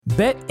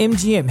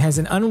BetMGM has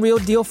an unreal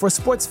deal for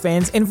sports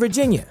fans in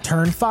Virginia.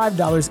 Turn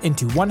 $5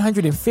 into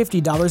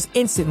 $150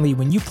 instantly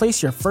when you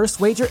place your first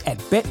wager at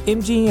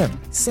BetMGM.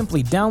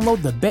 Simply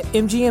download the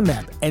BetMGM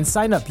app and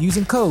sign up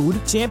using code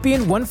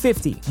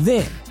Champion150.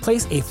 Then,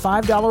 place a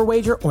 $5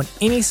 wager on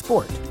any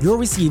sport. You'll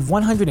receive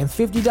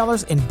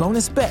 $150 in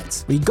bonus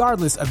bets,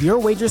 regardless of your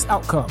wager's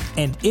outcome.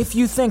 And if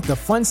you think the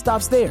fun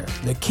stops there,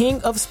 the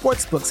King of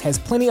Sportsbooks has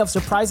plenty of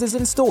surprises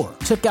in store.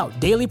 Check out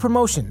daily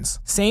promotions,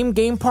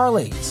 same-game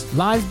parlays,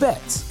 live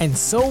bets, and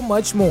so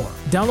much more.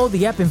 Download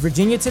the app in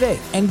Virginia today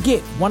and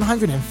get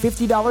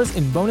 $150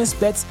 in bonus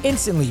bets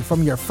instantly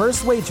from your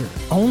first wager.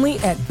 Only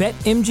at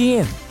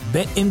BetMGM.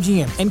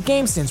 BetMGM and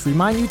GameSense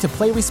remind you to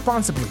play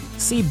responsibly.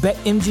 See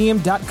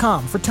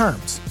BetMGM.com for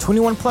terms.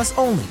 21 plus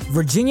only.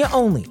 Virginia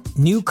only.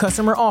 New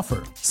customer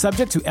offer.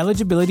 Subject to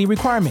eligibility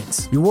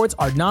requirements. Rewards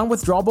are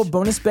non-withdrawable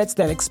bonus bets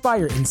that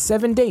expire in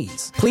 7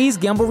 days. Please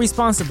gamble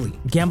responsibly.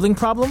 Gambling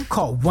problem?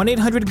 Call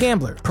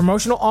 1-800-GAMBLER.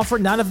 Promotional offer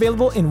not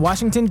available in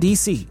Washington,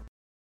 D.C.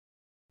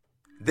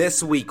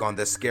 This week on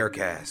the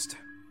Scarecast.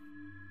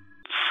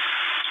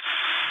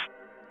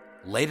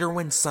 Later,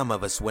 when some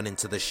of us went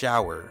into the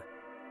shower,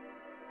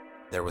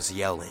 there was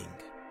yelling.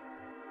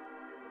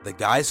 The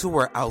guys who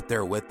were out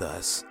there with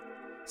us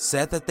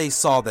said that they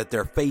saw that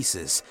their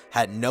faces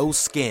had no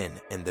skin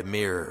in the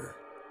mirror.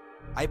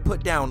 I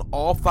put down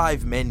all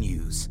 5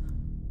 menus,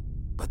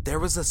 but there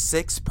was a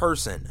 6th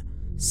person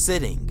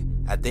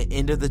sitting at the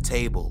end of the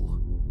table.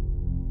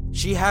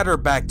 She had her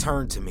back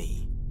turned to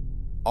me.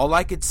 All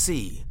I could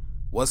see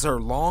was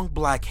her long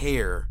black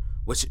hair,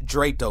 which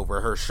draped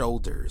over her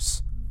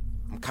shoulders.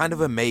 I'm kind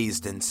of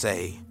amazed and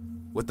say,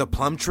 with the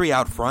plum tree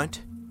out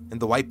front and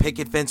the white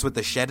picket fence with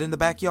the shed in the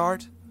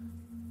backyard?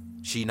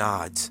 She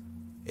nods,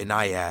 and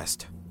I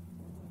asked,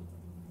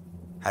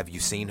 "Have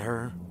you seen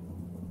her?"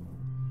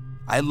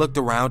 I looked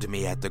around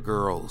me at the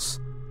girls,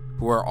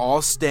 who were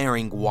all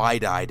staring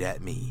wide-eyed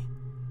at me.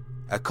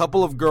 A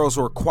couple of girls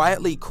were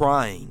quietly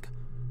crying,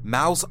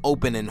 mouths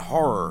open in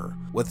horror,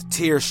 with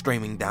tears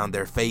streaming down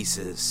their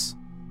faces.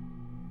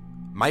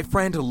 My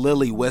friend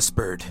Lily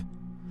whispered,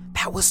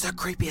 "That was the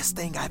creepiest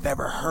thing I've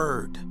ever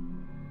heard."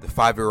 The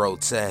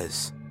 5-year-old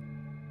says,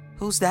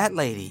 "Who's that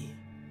lady?"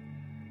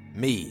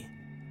 Me,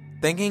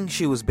 thinking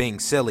she was being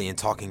silly and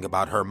talking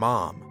about her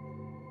mom,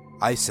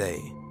 I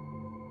say,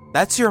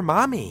 "That's your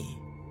mommy."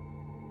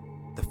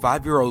 The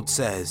 5-year-old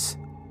says,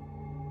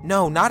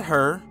 "No, not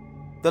her.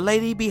 The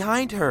lady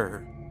behind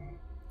her."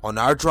 On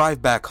our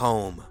drive back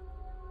home,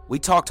 we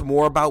talked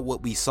more about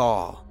what we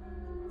saw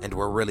and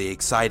were really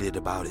excited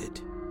about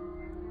it.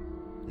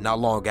 Not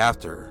long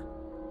after,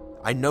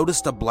 I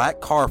noticed a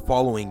black car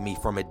following me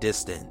from a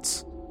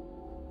distance.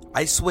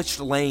 I switched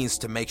lanes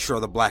to make sure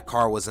the black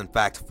car was in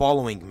fact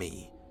following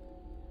me,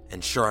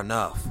 and sure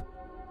enough,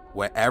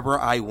 wherever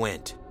I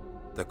went,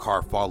 the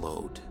car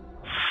followed.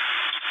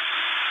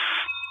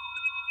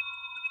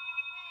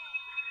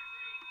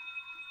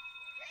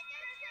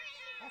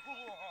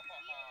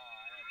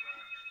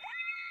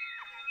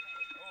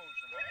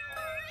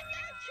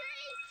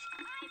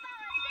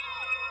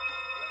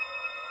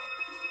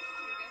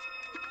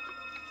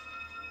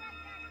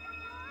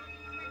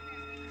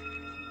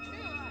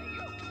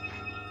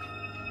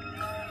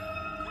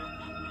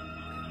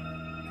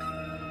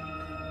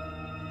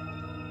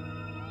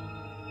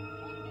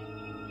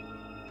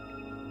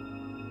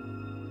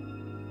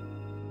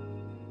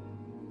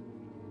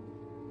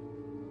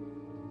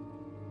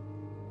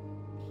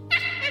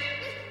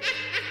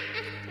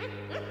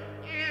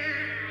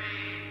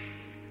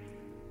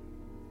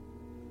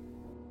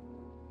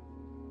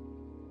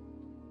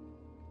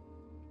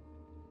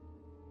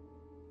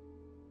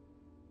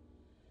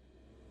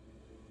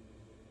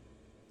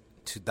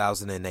 In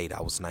 2008,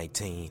 I was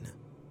 19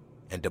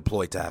 and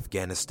deployed to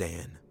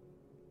Afghanistan.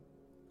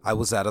 I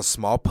was at a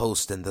small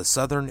post in the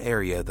southern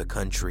area of the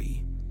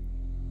country.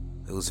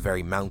 It was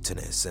very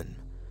mountainous and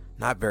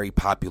not very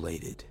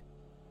populated.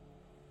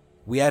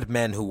 We had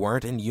men who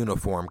weren't in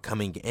uniform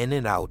coming in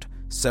and out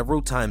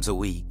several times a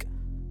week,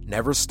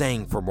 never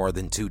staying for more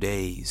than 2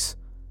 days.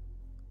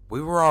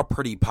 We were all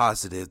pretty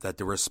positive that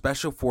there were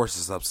special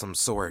forces of some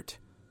sort,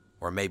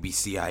 or maybe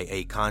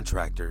CIA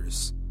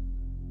contractors.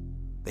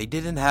 They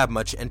didn't have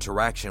much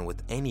interaction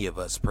with any of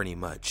us pretty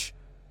much.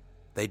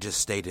 They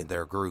just stayed in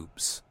their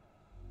groups.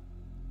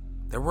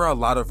 There were a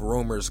lot of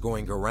rumors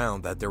going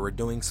around that they were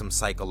doing some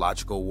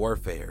psychological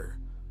warfare.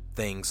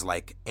 Things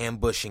like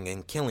ambushing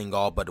and killing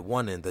all but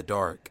one in the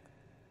dark,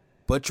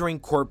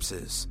 butchering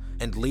corpses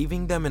and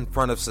leaving them in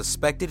front of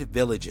suspected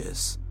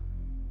villages,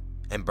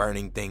 and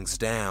burning things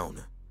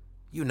down.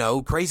 You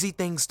know, crazy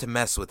things to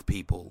mess with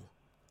people.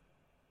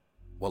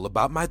 Well,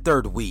 about my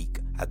 3rd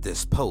week at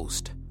this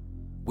post,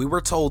 we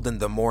were told in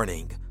the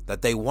morning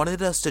that they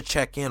wanted us to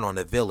check in on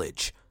a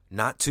village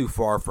not too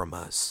far from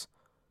us.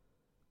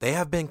 They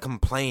have been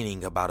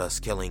complaining about us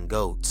killing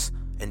goats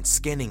and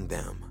skinning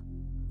them,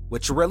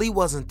 which really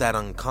wasn't that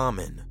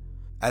uncommon,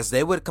 as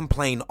they would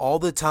complain all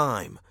the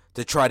time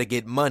to try to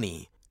get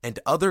money and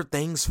other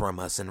things from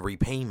us in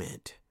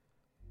repayment.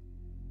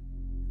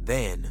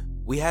 Then,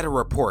 we had a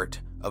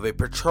report of a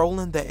patrol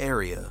in the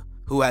area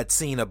who had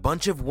seen a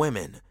bunch of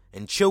women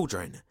and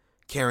children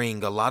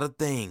carrying a lot of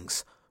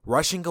things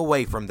rushing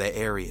away from the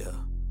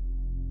area.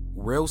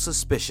 Real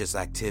suspicious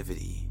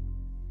activity.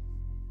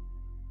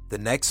 The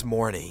next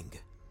morning,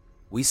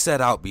 we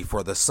set out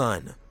before the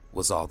sun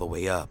was all the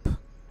way up.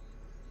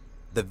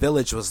 The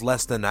village was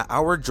less than an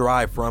hour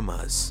drive from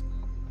us.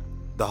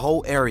 The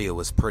whole area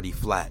was pretty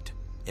flat,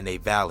 in a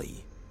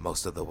valley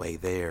most of the way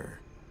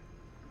there.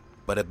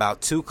 But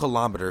about 2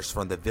 kilometers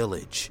from the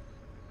village,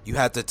 you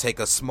had to take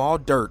a small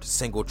dirt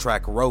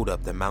single-track road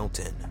up the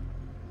mountain.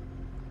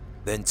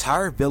 The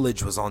entire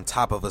village was on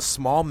top of a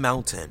small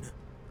mountain,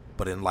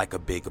 but in like a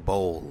big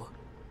bowl.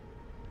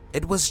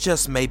 It was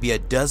just maybe a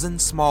dozen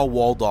small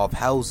walled-off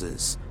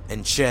houses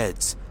and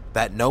sheds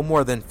that no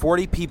more than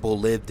 40 people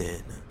lived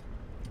in.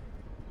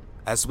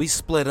 As we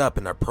split up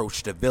and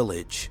approached the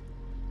village,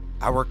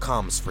 our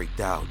comms freaked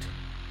out.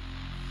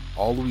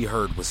 All we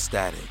heard was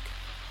static,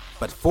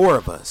 but 4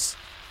 of us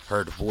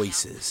heard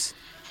voices.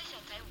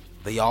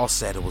 They all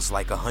said it was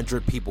like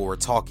 100 people were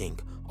talking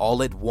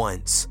all at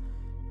once.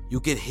 You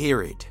could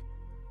hear it,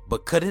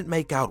 but couldn't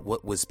make out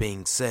what was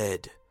being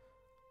said.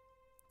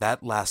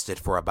 That lasted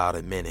for about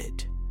a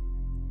minute.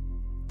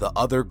 The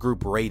other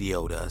group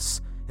radioed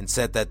us and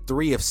said that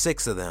 3 of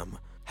 6 of them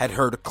had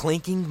heard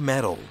clinking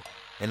metal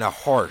and a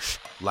harsh,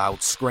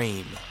 loud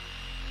scream.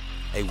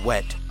 A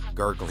wet,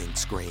 gurgling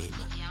scream.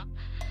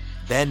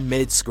 Then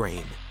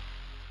mid-scream,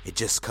 it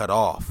just cut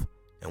off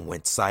and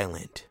went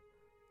silent.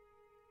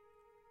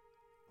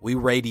 We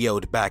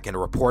radioed back and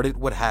reported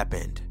what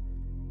happened,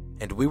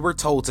 and we were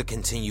told to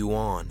continue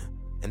on,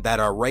 and that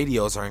our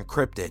radios are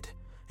encrypted,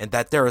 and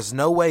that there is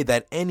no way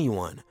that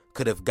anyone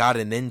could have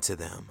gotten into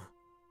them.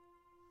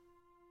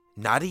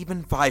 Not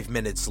even 5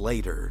 minutes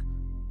later,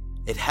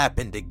 it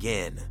happened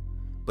again,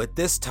 but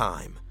this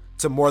time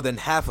to more than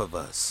half of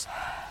us.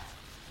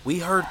 We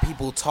heard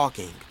people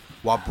talking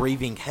while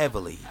breathing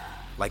heavily,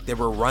 like they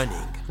were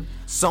running.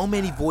 So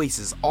many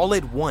voices all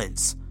at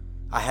once,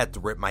 I had to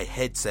rip my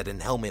headset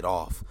and helmet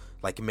off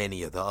like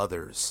many of the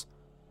others.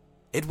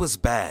 It was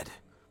bad.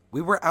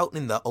 We were out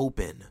in the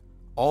open,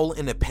 all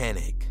in a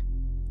panic.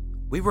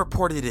 We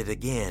reported it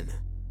again,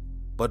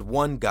 but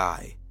one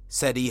guy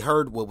said he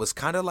heard what was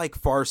kinda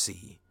like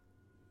Farsi.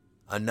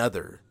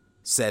 Another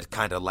said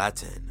kinda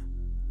Latin.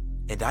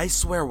 And I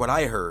swear what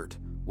I heard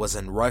was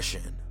in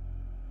Russian.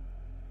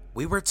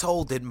 We were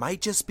told it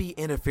might just be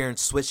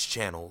interference switch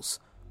channels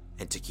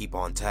and to keep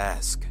on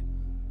task.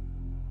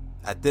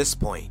 At this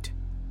point,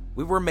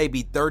 we were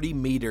maybe 30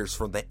 meters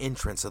from the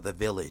entrance of the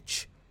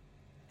village.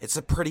 It's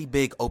a pretty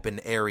big open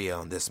area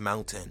on this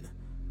mountain.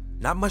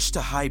 Not much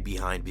to hide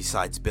behind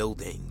besides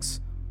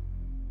buildings.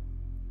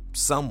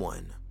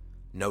 Someone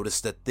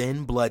noticed a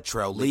thin blood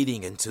trail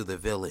leading into the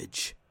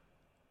village.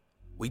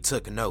 We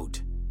took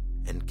note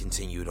and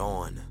continued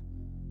on.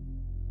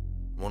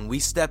 When we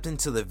stepped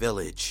into the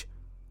village,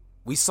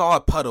 we saw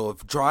a puddle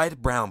of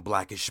dried brown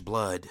blackish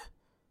blood.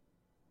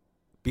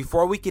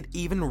 Before we could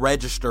even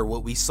register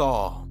what we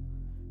saw,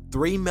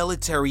 3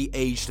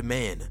 military-aged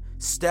men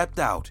stepped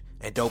out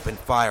and opened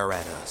fire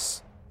at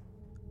us.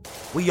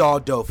 We all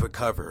dove for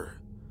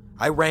cover.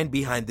 I ran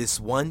behind this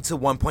 1 to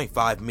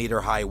 1.5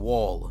 meter high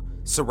wall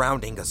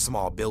surrounding a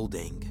small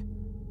building.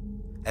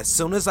 As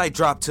soon as I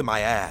dropped to my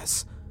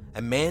ass,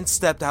 a man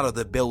stepped out of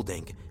the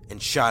building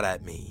and shot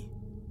at me.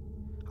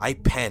 I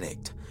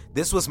panicked.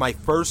 This was my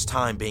first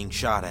time being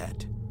shot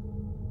at.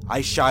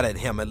 I shot at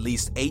him at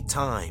least 8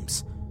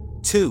 times,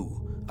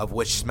 2 of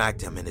which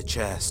smacked him in the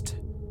chest.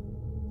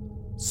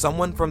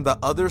 Someone from the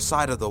other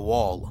side of the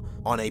wall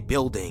on a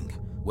building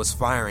was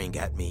firing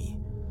at me,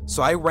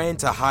 so I ran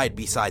to hide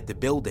beside the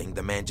building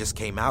the man just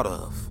came out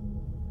of.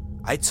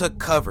 I took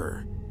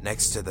cover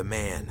next to the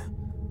man,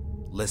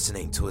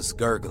 listening to his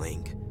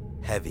gurgling,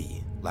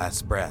 heavy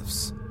last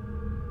breaths.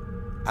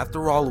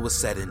 After all was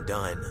said and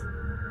done,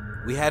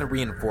 we had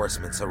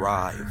reinforcements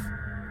arrive.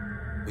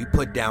 We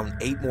put down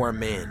 8 more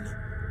men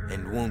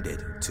and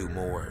wounded 2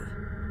 more.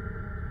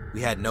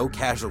 We had no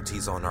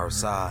casualties on our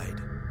side.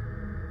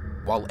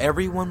 While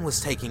everyone was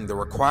taking the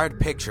required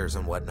pictures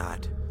and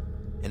whatnot,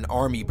 an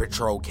army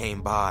patrol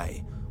came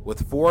by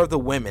with 4 of the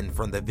women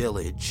from the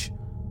village.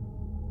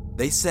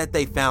 They said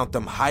they found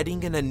them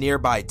hiding in a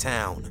nearby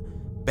town,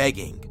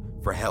 begging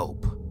for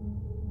help.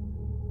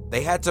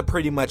 They had to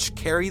pretty much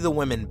carry the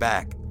women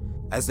back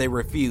as they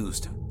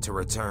refused to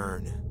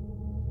return.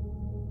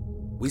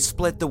 We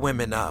split the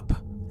women up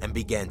and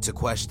began to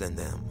question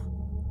them.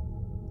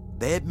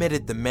 They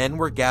admitted the men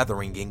were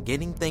gathering and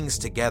getting things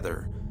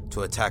together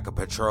to attack a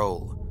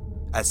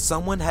patrol, as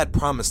someone had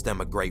promised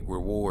them a great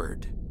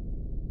reward.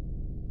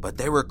 But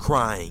they were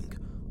crying,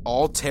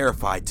 all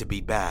terrified to be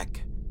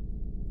back.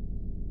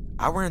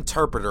 Our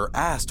interpreter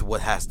asked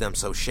what has them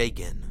so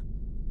shaken.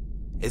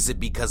 Is it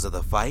because of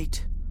the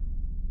fight?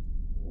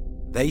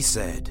 They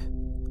said,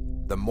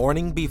 the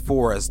morning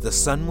before as the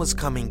sun was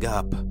coming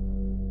up,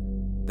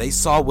 they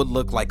saw what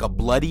looked like a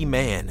bloody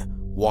man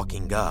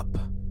walking up.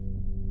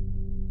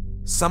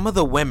 Some of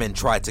the women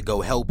tried to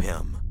go help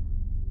him,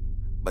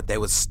 but they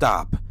would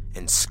stop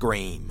and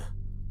scream.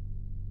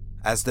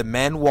 As the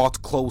man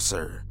walked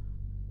closer,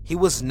 he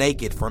was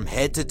naked from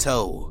head to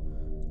toe.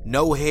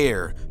 No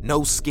hair,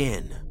 no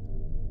skin.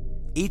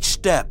 Each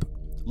step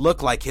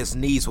looked like his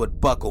knees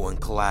would buckle and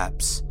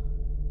collapse.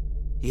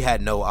 He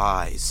had no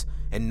eyes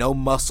and no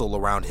muscle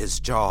around his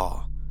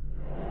jaw.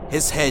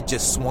 His head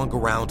just swung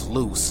around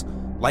loose,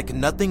 like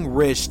nothing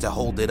ridged to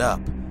hold it up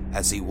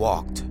as he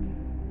walked.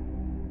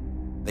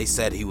 They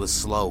said he was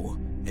slow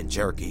and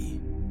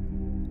jerky.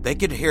 They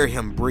could hear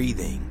him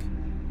breathing.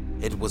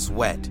 It was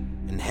wet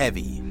and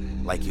heavy,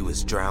 like he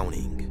was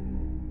drowning.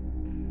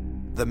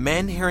 The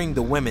men, hearing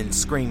the women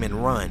scream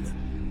and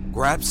run,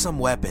 grabbed some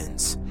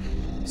weapons.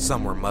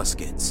 Some were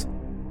muskets,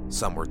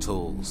 some were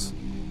tools.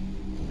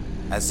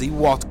 As he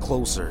walked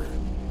closer,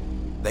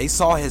 they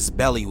saw his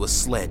belly was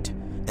slit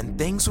and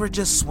things were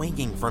just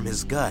swinging from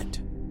his gut.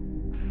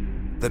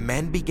 The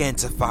men began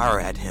to fire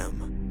at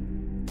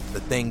him.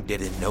 The thing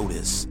didn't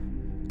notice,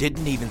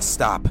 didn't even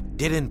stop,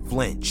 didn't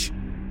flinch,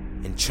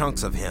 and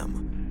chunks of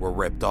him were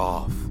ripped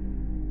off.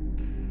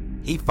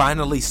 He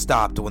finally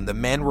stopped when the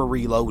men were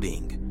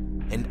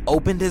reloading and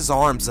opened his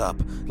arms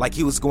up like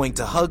he was going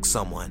to hug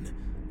someone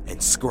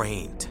and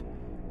screamed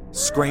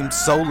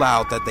so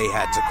loud that they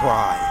had to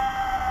cry.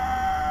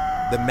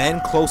 The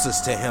men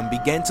closest to him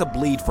began to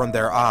bleed from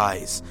their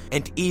eyes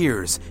and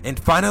ears and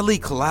finally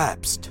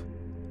collapsed.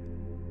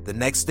 The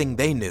next thing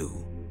they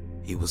knew,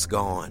 he was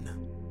gone,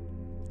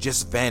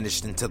 just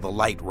vanished into the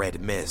light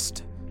red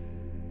mist.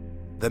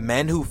 The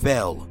men who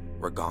fell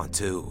were gone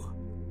too.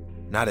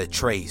 Not a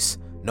trace,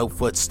 no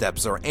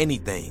footsteps or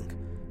anything.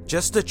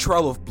 Just a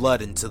trail of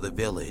blood into the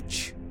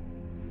village.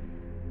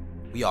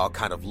 We all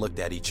kind of looked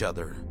at each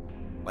other,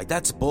 like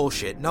that's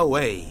bullshit, no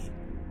way.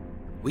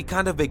 We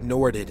kind of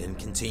ignored it and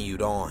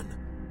continued on,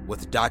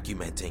 with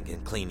documenting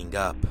and cleaning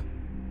up.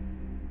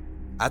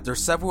 After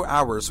several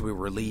hours we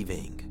were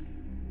leaving.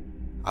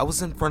 I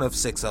was in front of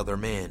 6 other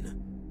men.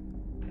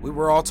 We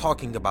were all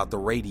talking about the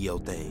radio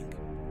thing,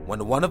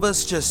 when one of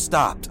us just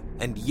stopped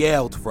and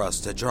yelled for us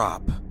to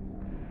drop.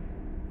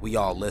 We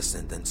all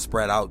listened and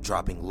spread out,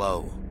 dropping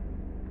low.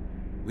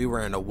 We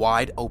were in a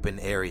wide open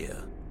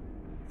area,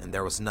 and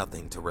there was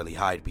nothing to really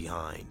hide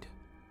behind.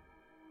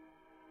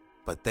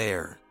 But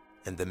there,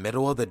 in the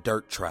middle of the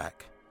dirt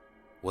track,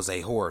 was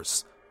a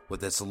horse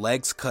with its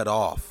legs cut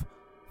off,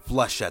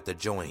 flush at the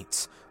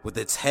joints, with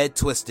its head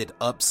twisted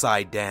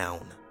upside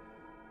down.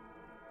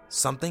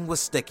 Something was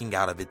sticking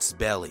out of its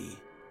belly,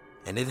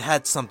 and it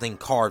had something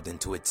carved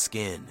into its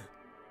skin.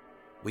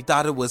 We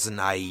thought it was an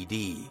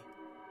IED,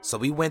 so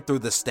we went through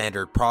the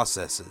standard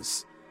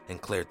processes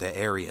and cleared the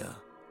area.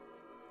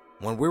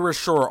 When we were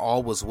sure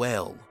all was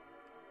well,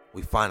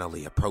 we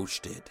finally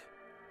approached it.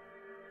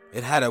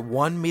 It had a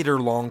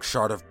 1-meter-long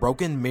shard of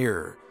broken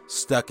mirror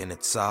stuck in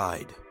its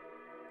side.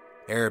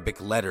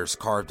 Arabic letters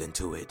carved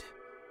into it.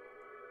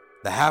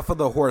 The half of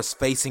the horse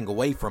facing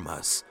away from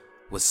us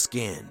was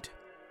skinned,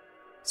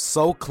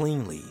 so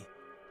cleanly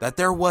that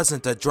there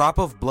wasn't a drop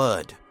of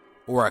blood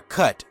or a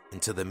cut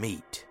into the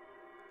meat.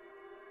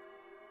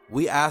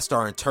 We asked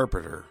our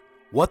interpreter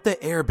what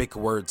the Arabic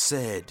word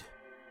said.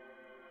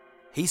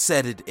 He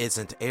said it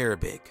isn't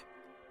Arabic,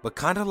 but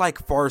kinda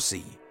like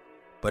Farsi,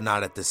 but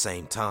not at the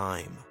same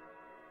time.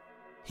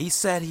 He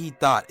said he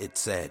thought it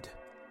said,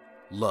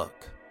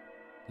 "Look,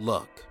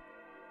 look,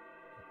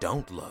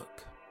 don't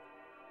look."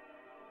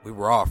 We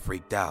were all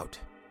freaked out.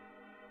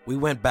 We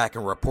went back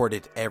and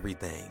reported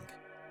everything.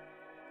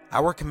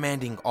 Our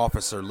commanding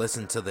officer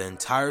listened to the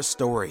entire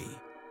story,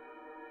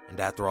 and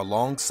after a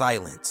long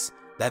silence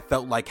that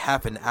felt like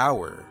half an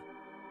hour,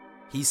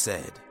 he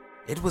said,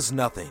 "It was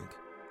nothing.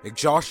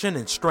 Exhaustion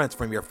and strength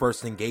from your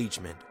first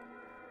engagement.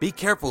 Be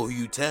careful who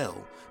you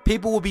tell.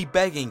 People will be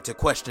begging to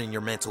question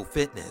your mental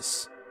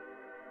fitness."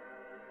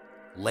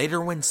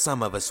 Later, when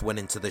some of us went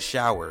into the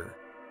shower,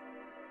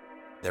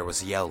 there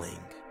was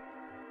yelling.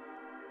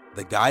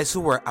 The guys who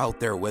were out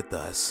there with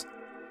us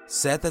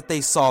said that they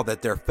saw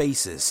that their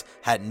faces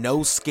had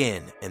no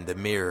skin in the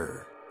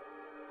mirror.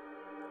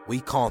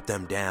 We calmed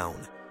them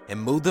down and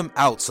moved them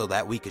out so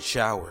that we could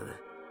shower.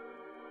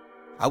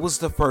 I was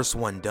the first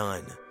one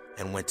done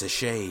and went to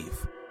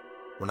shave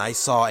when I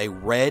saw a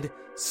red,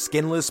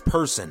 skinless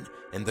person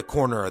in the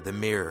corner of the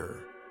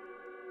mirror.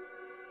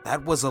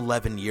 That was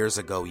 11 years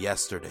ago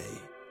yesterday.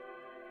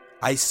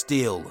 I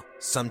still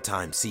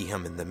sometimes see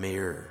him in the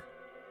mirror.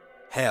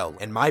 Hell,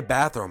 in my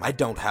bathroom I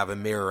don't have a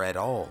mirror at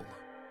all.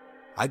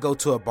 I go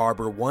to a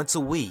barber once a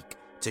week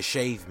to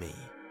shave me.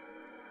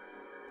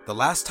 The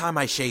last time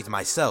I shaved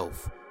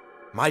myself,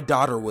 my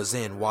daughter was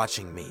in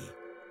watching me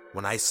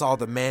when I saw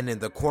the man in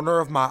the corner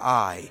of my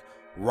eye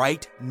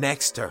right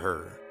next to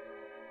her.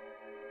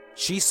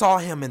 She saw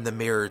him in the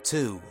mirror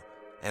too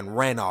and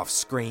ran off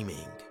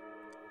screaming.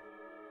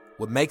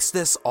 What makes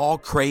this all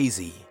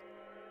crazy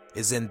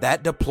is in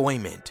that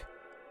deployment,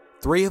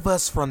 3 of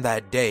us from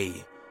that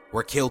day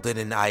were killed in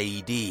an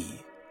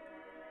IED.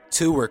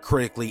 2 were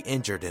critically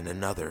injured in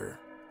another.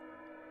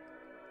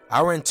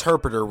 Our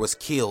interpreter was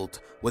killed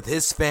with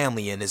his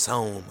family in his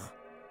home.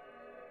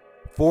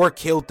 4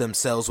 killed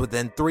themselves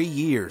within 3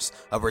 years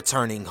of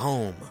returning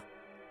home.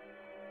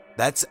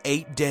 That's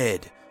 8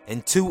 dead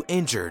and 2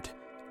 injured,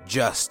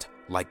 just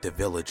like the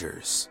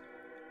villagers.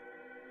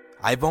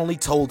 I've only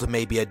told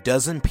maybe a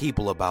dozen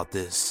people about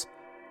this.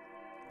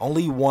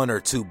 Only 1 or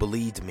 2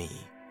 believed me.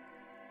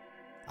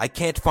 I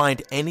can't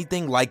find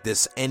anything like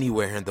this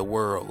anywhere in the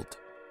world.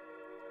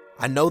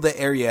 I know the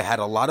area had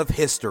a lot of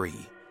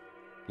history,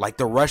 like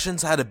the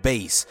Russians had a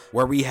base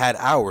where we had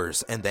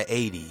ours in the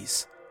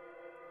 80s.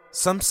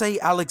 Some say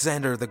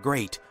Alexander the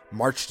Great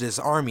marched his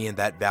army in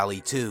that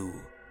valley too.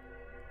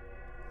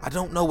 I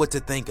don't know what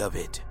to think of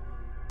it,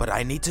 but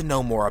I need to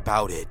know more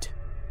about it.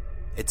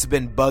 It's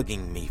been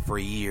bugging me for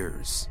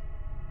years.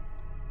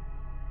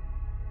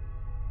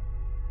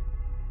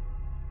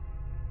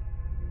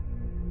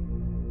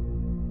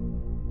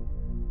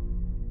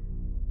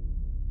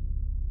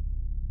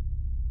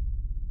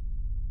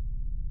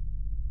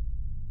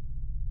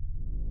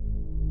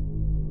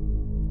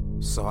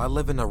 So I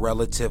live in a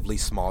relatively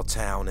small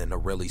town in a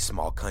really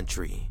small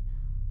country.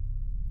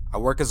 I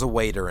work as a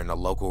waiter in a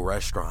local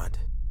restaurant.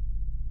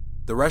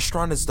 The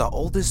restaurant is the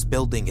oldest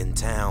building in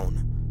town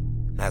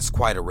and has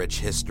quite a rich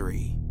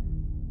history.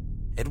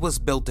 It was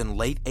built in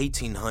late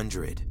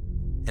 1800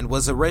 and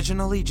was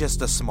originally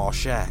just a small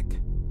shack.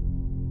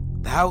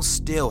 The house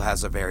still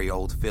has a very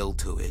old feel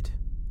to it.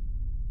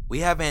 We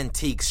have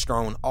antiques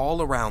strewn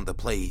all around the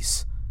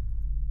place.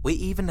 We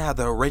even have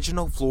the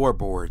original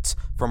floorboards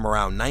from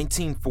around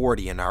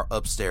 1940 in our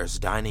upstairs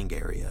dining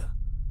area.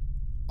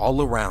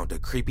 All around a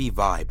creepy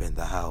vibe in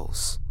the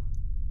house.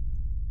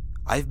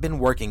 I've been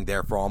working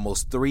there for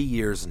almost 3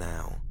 years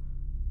now.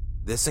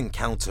 This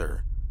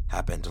encounter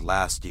happened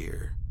last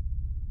year.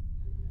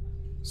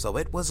 So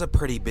it was a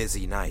pretty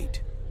busy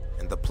night,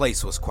 and the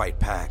place was quite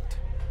packed.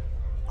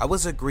 I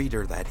was a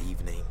greeter that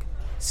evening,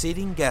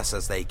 seating guests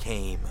as they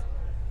came,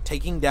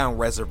 taking down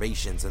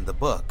reservations in the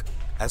book,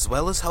 as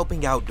well as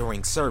helping out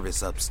during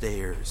service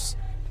upstairs.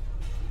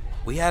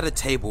 We had a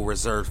table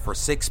reserved for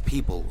 6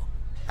 people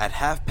at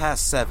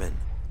 7:30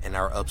 in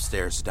our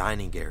upstairs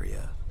dining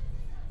area.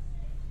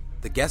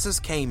 The guests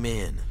came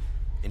in,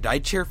 and I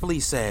cheerfully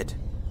said,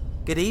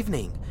 "Good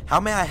evening, how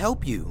may I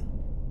help you?"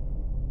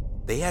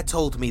 They had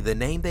told me the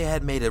name they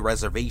had made a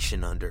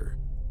reservation under,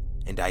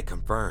 and I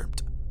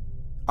confirmed.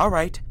 "All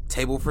right,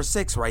 table for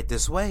 6 right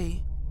this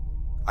way,"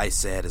 I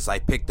said as I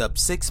picked up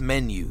 6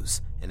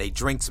 menus and a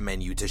drinks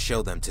menu to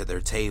show them to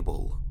their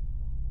table.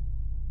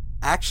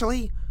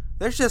 "Actually,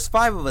 there's just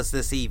 5 of us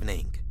this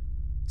evening,"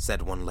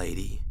 said one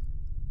lady.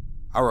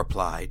 I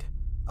replied,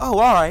 "Oh,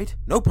 all right,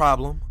 no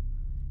problem,"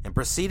 and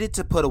proceeded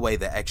to put away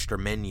the extra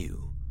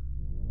menu.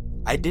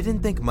 I didn't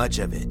think much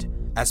of it,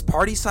 as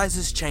party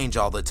sizes change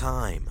all the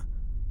time,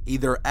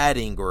 either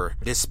adding or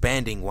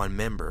disbanding one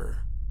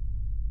member.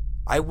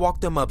 I walked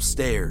them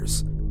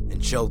upstairs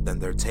and showed them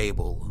their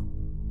table.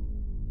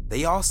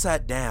 They all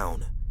sat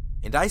down,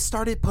 and I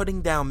started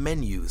putting down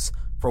menus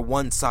for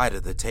one side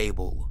of the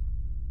table,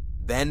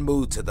 then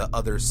moved to the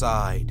other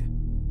side.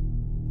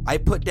 I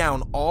put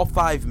down all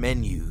 5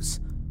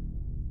 menus,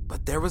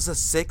 but there was a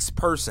 6th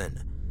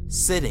person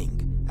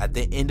sitting at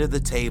the end of the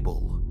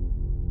table.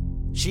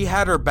 She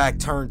had her back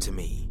turned to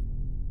me.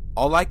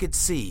 All I could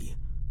see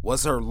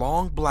was her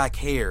long black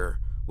hair,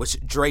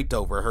 which draped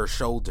over her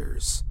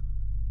shoulders.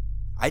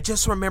 I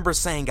just remember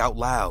saying out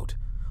loud,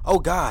 "Oh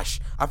gosh,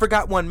 I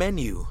forgot one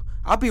menu.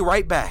 I'll be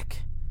right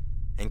back,"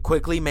 and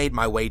quickly made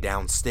my way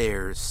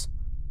downstairs.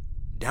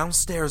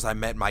 Downstairs, I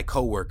met my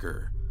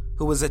coworker,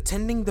 who was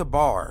attending the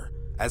bar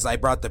as I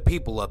brought the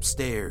people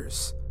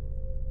upstairs.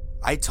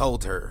 I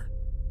told her,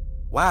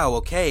 "Wow,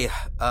 okay,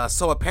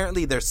 so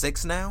apparently they're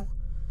 6 now?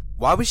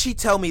 Why would she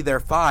tell me they're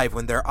 5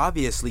 when they're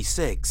obviously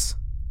 6?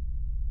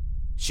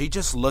 She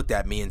just looked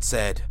at me and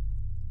said,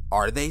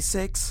 "Are they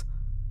 6?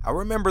 I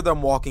remember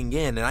them walking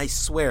in and I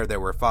swear there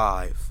were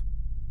 5.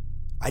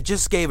 I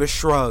just gave a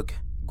shrug,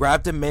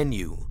 grabbed a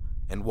menu,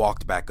 and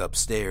walked back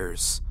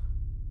upstairs.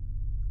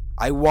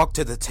 I walked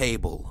to the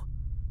table,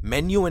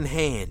 menu in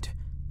hand,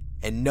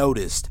 and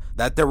noticed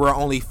that there were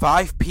only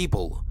 5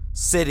 people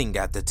sitting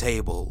at the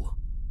table.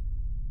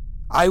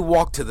 I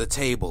walked to the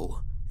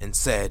table and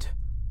said,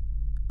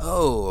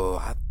 "Oh,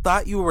 I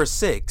thought you were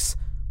 6.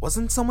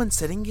 Wasn't someone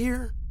sitting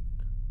here?"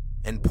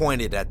 and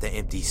pointed at the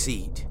empty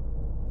seat.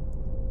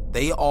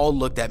 They all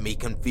looked at me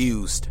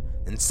confused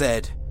and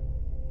said,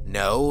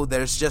 "No,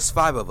 there's just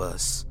 5 of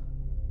us."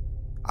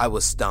 I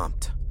was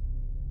stumped.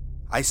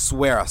 I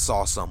swear I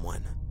saw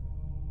someone.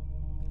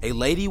 A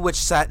lady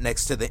which sat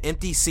next to the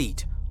empty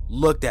seat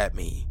looked at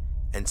me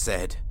and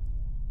said,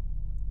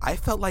 "I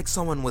felt like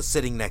someone was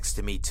sitting next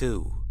to me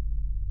too."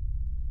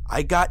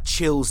 I got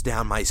chills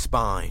down my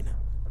spine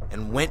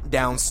and went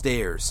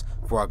downstairs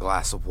for a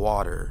glass of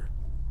water.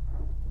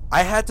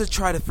 I had to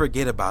try to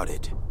forget about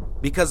it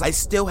because I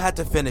still had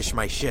to finish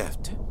my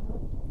shift.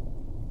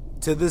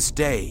 To this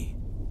day,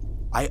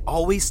 I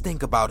always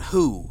think about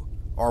who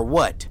or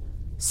what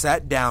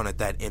sat down at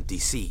that empty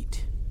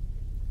seat.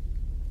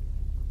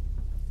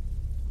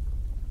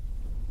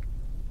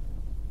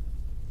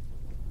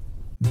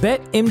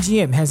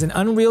 BetMGM has an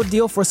unreal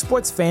deal for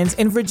sports fans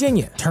in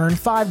Virginia. Turn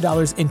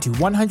 $5 into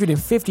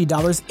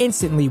 $150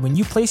 instantly when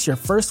you place your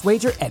first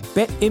wager at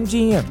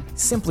BetMGM.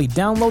 Simply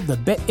download the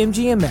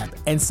BetMGM app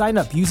and sign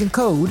up using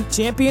code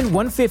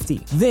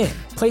Champion150. Then,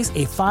 place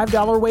a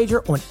 $5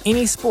 wager on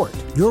any sport.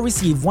 You'll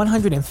receive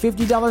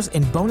 $150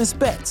 in bonus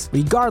bets,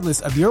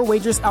 regardless of your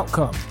wager's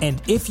outcome.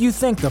 And if you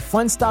think the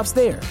fun stops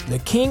there, the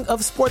king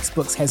of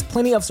sportsbooks has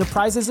plenty of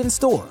surprises in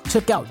store.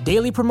 Check out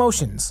daily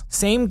promotions,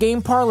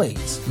 same-game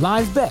parlays,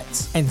 live bets,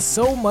 and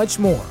so much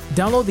more.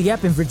 Download the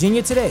app in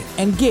Virginia today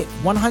and get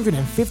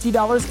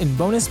 $150 in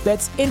bonus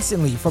bets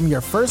instantly from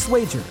your first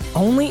wager.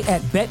 Only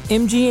at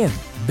BetMGM.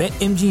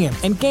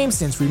 BetMGM and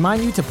GameSense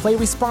remind you to play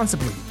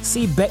responsibly.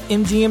 See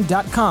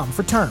BetMGM.com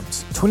for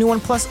terms. 21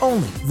 plus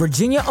only.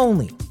 Virginia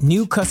only.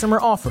 New customer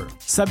offer.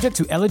 Subject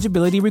to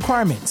eligibility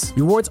requirements.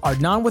 Rewards are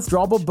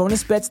non-withdrawable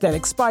bonus bets that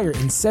expire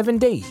in 7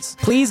 days.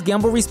 Please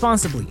gamble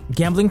responsibly.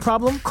 Gambling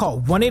problem?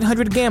 Call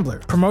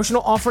 1-800-GAMBLER.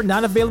 Promotional offer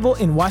not available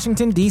in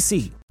Washington,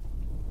 D.C.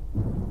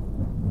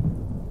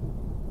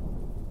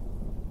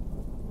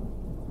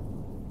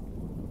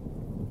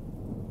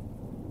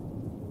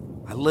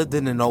 I lived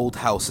in an old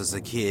house as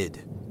a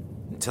kid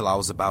until I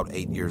was about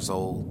 8 years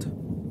old.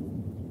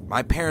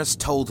 My parents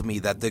told me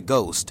that the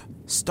ghost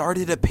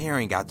started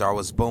appearing after I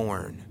was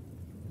born.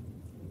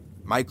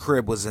 My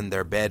crib was in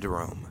their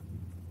bedroom,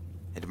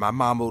 and my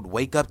mom would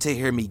wake up to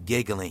hear me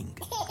giggling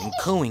and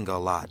cooing a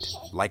lot,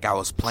 like I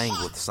was playing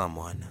with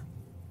someone.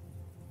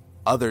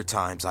 Other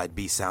times I'd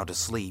be sound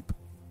asleep,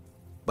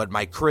 but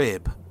my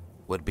crib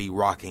would be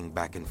rocking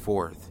back and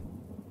forth.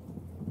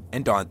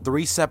 And on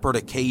 3 separate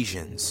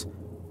occasions,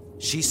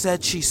 she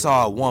said she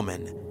saw a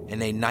woman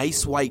in a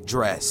nice white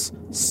dress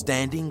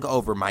standing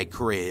over my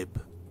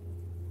crib.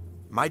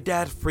 My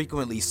dad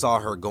frequently saw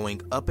her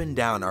going up and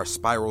down our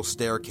spiral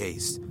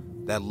staircase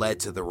that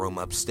led to the room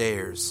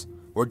upstairs,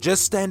 or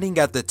just standing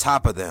at the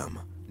top of them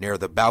near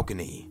the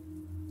balcony,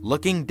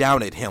 looking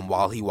down at him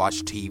while he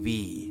watched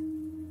TV.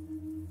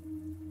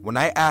 When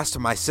I asked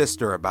my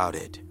sister about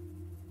it,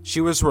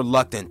 she was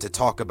reluctant to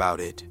talk about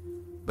it,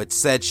 but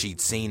said she'd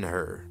seen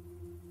her.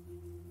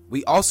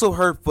 We also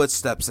heard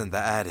footsteps in the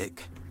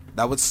attic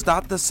that would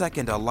stop the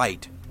second a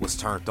light was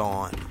turned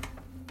on.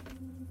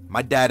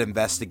 My dad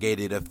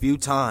investigated a few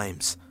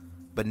times,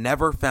 but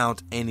never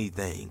found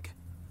anything,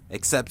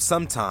 except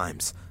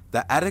sometimes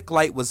the attic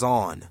light was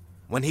on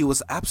when he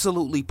was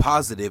absolutely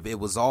positive it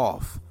was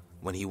off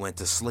when he went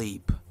to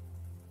sleep.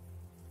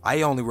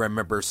 I only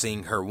remember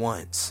seeing her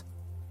once,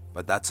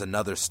 but that's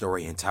another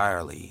story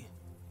entirely.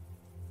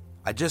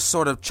 I just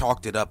sort of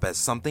chalked it up as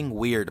something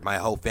weird my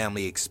whole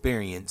family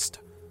experienced,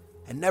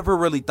 and never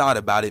really thought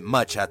about it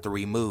much after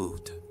we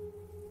moved.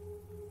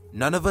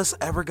 None of us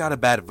ever got a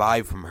bad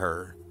vibe from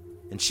her,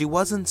 and she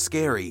wasn't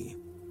scary,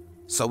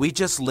 so we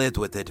just lived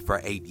with it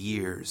for 8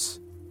 years.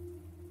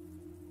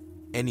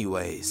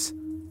 Anyways,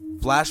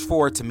 flash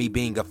forward to me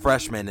being a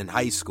freshman in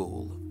high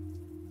school.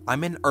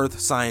 I'm in earth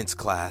science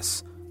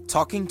class,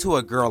 talking to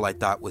a girl I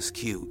thought was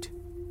cute.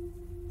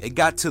 It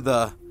got to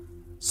the,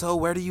 "So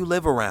where do you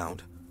live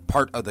around?"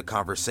 part of the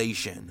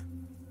conversation,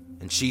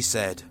 and she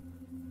said,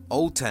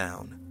 "Old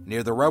Town,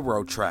 near the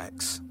railroad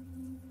tracks."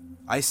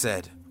 I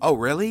said, "Oh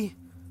really?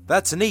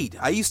 That's neat.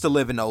 I used to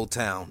live in Old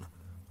Town,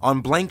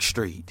 on Blank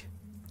Street."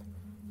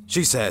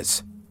 She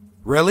says,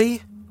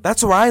 "Really?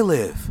 That's where I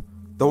live.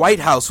 The White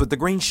House with the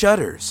green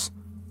shutters."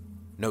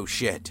 No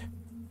shit.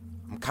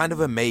 I'm kind of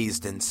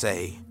amazed and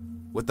say,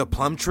 "With the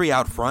plum tree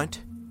out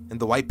front, and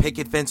the white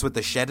picket fence with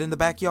the shed in the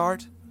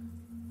backyard?"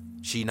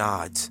 She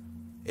nods,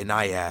 and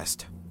I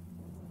asked,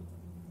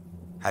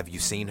 "Have you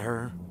seen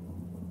her?"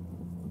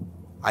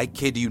 I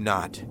kid you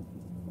not.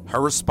 Her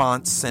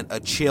response sent a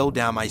chill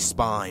down my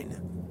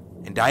spine,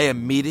 and I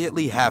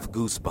immediately have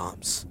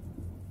goosebumps.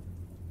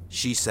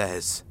 She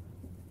says,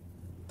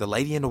 "The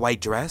lady in the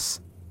white dress?"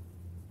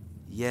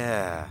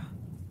 "Yeah."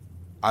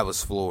 I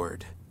was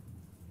floored.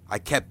 I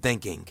kept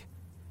thinking,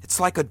 it's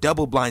like a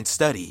double-blind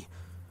study.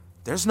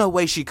 There's no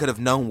way she could have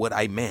known what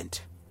I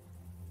meant.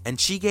 And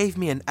she gave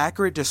me an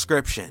accurate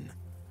description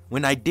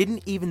when I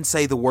didn't even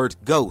say the word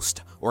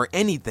ghost or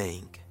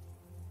anything.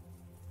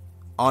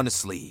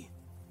 Honestly,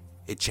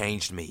 it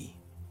changed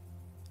me.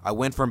 I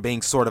went from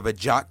being sort of a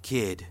jock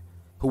kid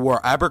who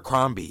wore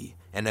Abercrombie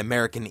and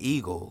American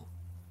Eagle,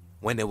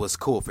 when it was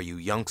cool for you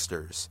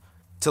youngsters,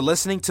 to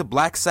listening to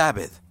Black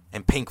Sabbath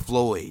and Pink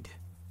Floyd.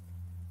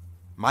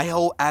 My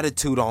whole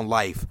attitude on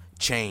life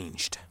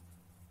changed.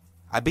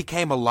 I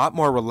became a lot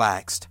more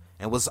relaxed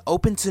and was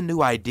open to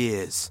new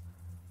ideas,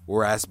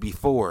 whereas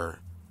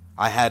before,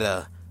 I had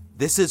a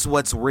 "this is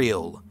what's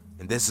real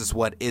and this is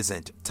what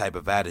isn't" type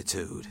of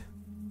attitude.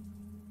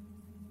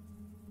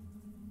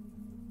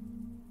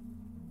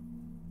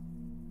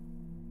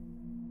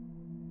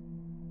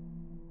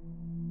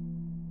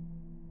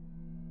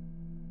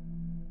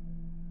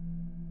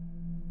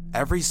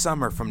 Every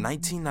summer from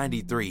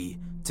 1993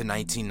 to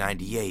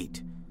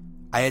 1998,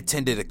 I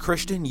attended a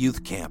Christian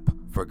youth camp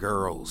for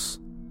girls.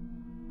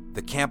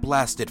 The camp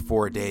lasted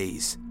 4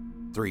 days,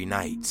 3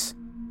 nights.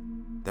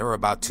 There were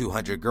about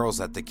 200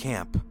 girls at the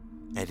camp,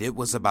 and it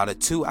was about a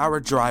 2-hour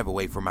drive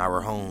away from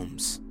our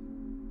homes.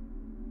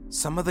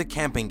 Some of the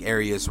camping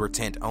areas were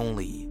tent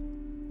only,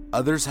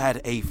 others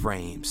had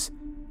A-frames,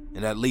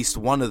 and at least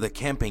one of the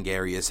camping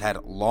areas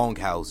had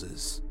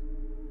longhouses.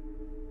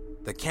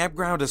 The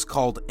campground is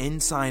called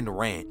Ensign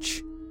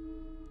Ranch.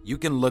 You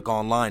can look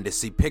online to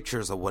see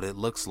pictures of what it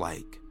looks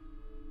like.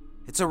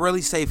 It's a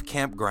really safe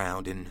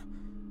campground, and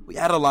we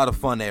had a lot of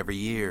fun every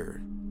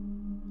year.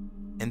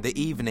 In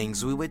the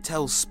evenings, we would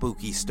tell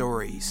spooky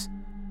stories.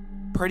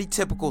 Pretty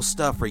typical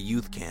stuff for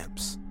youth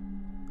camps.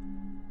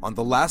 On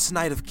the last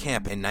night of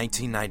camp in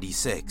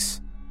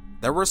 1996,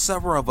 there were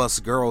several of us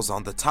girls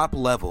on the top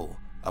level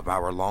of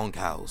our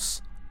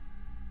longhouse.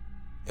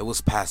 It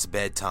was past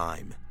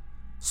bedtime,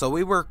 so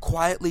we were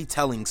quietly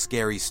telling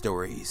scary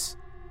stories.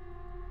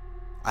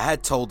 I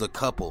had told a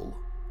couple,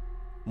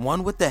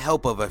 one with the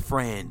help of a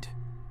friend.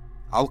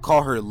 I'll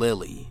call her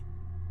Lily.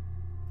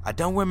 I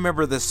don't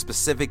remember the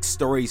specific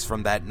stories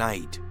from that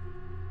night,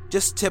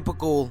 just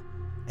typical,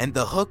 and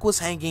the hook was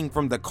hanging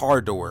from the car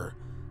door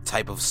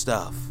type of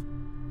stuff.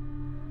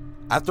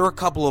 After a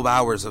couple of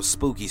hours of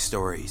spooky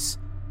stories,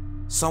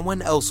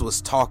 someone else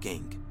was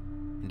talking,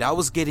 and I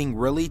was getting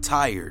really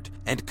tired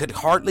and could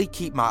hardly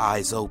keep my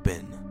eyes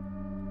open.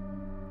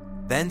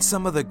 Then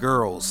some of the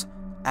girls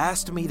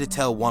asked me to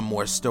tell one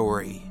more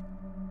story.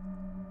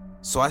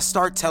 So I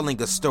start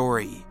telling a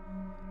story,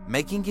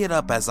 making it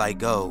up as I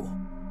go.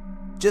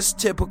 Just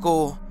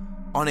typical,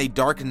 on a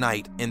dark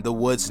night in the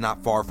woods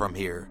not far from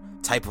here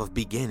type of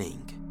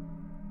beginning.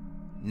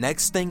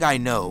 Next thing I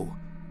know,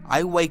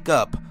 I wake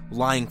up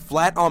lying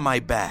flat on my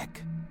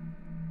back.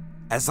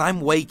 As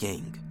I'm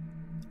waking,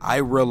 I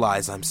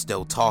realize I'm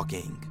still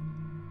talking.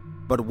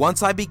 But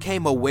once I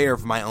became aware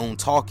of my own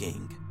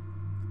talking,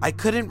 I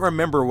couldn't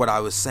remember what I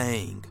was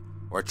saying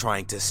or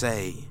trying to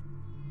say.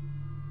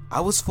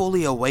 I was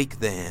fully awake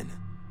then,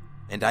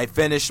 and I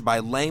finished by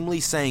lamely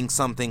saying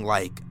something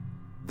like,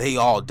 "They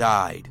all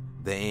died,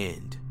 the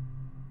end."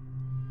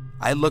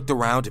 I looked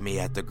around me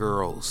at the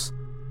girls,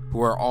 who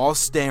were all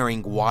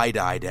staring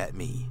wide-eyed at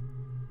me.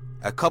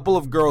 A couple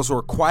of girls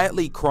were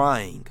quietly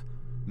crying,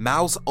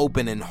 mouths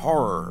open in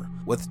horror,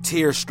 with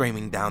tears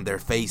streaming down their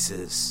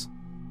faces.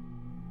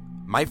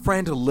 My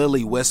friend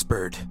Lily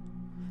whispered,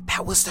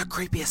 "That was the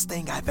creepiest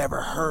thing I've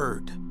ever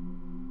heard."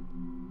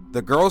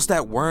 The girls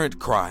that weren't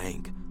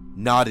crying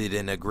nodded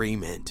in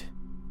agreement.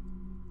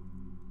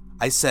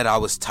 I said I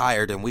was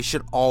tired and we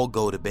should all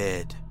go to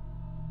bed.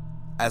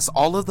 As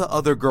all of the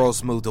other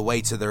girls moved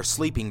away to their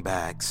sleeping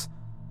bags,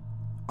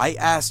 I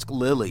asked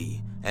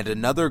Lily and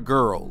another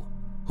girl,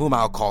 whom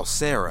I'll call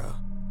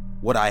Sarah,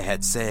 what I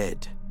had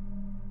said.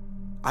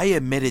 I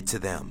admitted to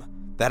them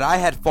that I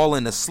had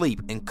fallen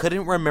asleep and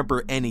couldn't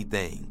remember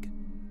anything.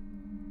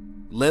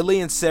 Lily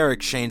and Sarah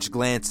exchanged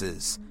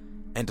glances,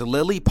 and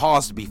Lily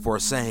paused before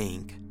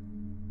saying,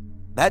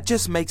 "That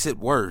just makes it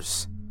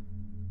worse."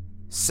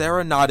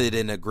 Sarah nodded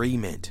in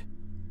agreement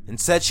and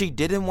said she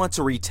didn't want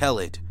to retell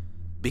it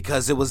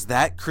because it was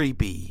that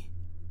creepy.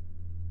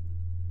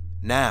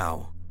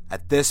 Now,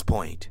 at this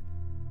point,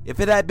 if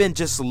it had been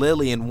just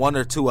Lily and one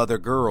or two other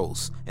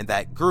girls in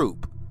that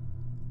group,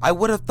 I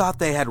would have thought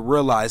they had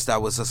realized I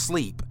was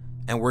asleep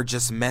and were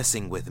just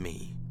messing with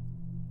me.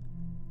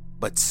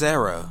 But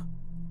Sarah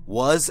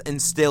was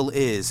and still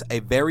is a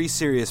very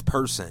serious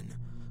person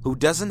who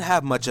doesn't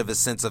have much of a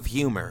sense of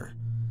humor,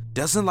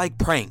 doesn't like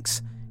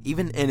pranks,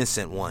 even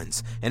innocent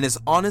ones, and is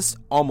honest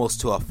almost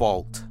to a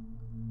fault.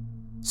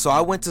 So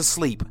I went to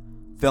sleep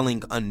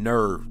feeling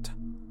unnerved,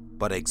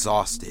 but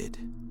exhausted.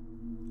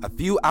 A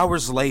few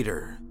hours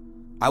later,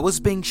 I was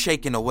being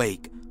shaken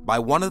awake by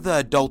one of the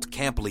adult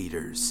camp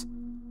leaders.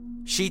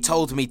 She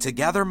told me to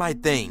gather my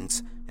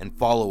things and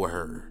follow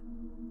her.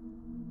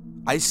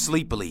 I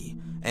sleepily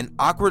and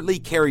awkwardly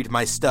carried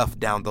my stuff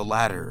down the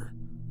ladder,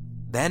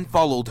 then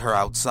followed her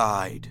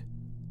outside.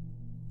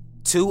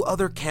 Two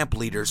other camp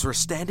leaders were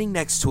standing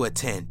next to a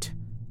tent.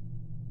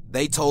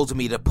 They told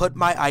me to put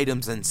my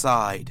items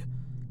inside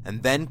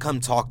and then come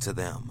talk to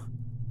them.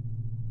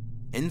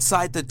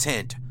 Inside the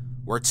tent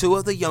were two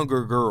of the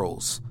younger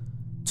girls,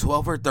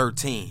 12 or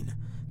 13,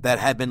 that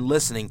had been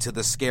listening to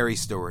the scary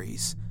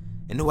stories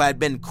and who had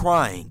been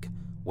crying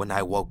when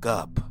I woke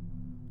up.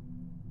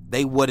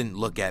 They wouldn't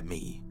look at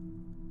me.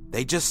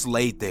 They just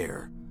laid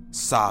there,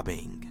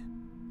 sobbing.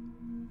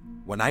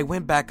 When I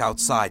went back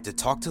outside to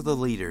talk to the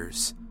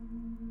leaders,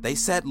 they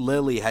said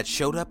Lily had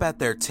showed up at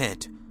their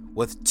tent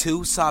with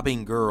two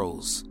sobbing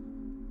girls.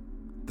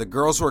 The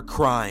girls were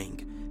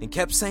crying and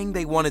kept saying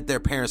they wanted their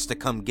parents to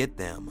come get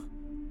them.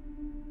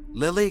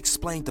 Lily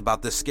explained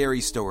about the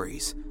scary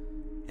stories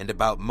and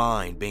about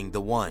mine being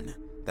the one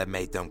that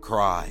made them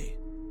cry.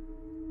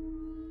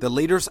 The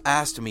leaders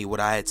asked me what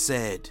I had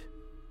said.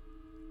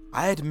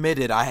 I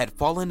admitted I had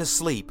fallen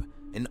asleep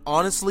and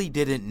honestly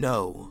didn't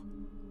know.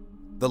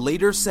 The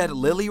leaders said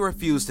Lily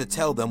refused to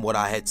tell them what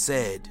I had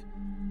said,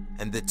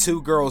 and the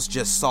two girls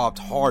just sobbed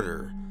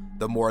harder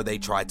the more they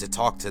tried to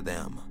talk to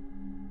them.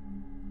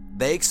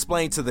 They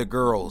explained to the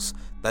girls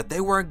that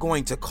they weren't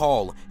going to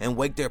call and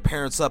wake their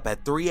parents up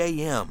at 3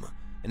 a.m.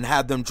 and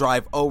had them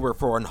drive over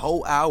for an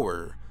whole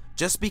hour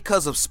just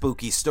because of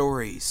spooky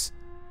stories.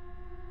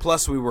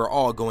 Plus, we were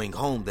all going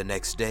home the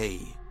next day.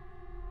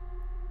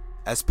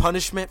 As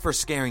punishment for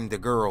scaring the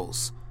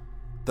girls,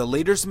 the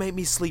leaders made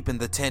me sleep in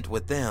the tent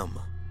with them,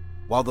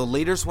 while the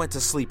leaders went to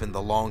sleep in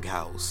the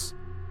longhouse.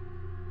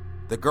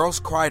 The girls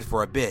cried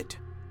for a bit,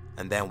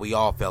 and then we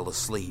all fell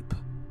asleep.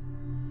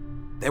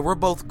 They were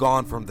both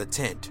gone from the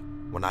tent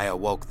when I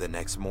awoke the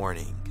next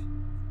morning.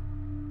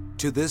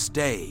 To this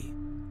day,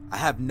 I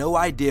have no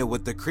idea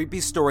what the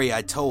creepy story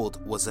I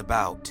told was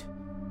about.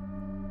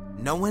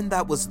 No one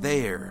that was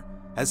there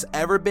has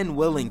ever been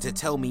willing to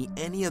tell me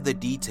any of the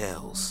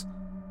details.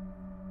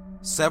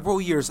 Several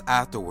years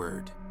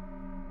afterward,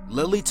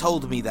 Lily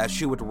told me that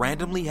she would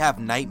randomly have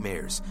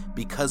nightmares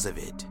because of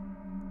it.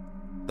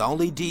 The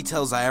only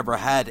details I ever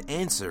had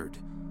answered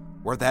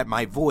were that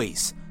my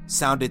voice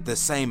sounded the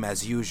same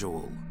as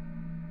usual.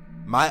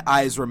 My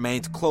eyes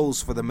remained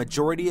closed for the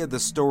majority of the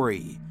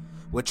story,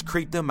 which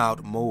creeped them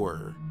out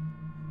more.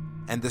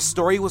 And the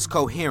story was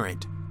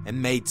coherent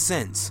and made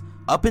sense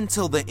up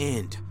until the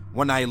end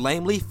when I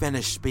lamely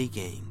finished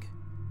speaking.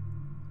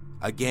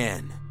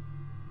 Again,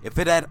 if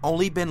it had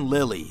only been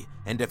Lily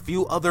and a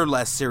few other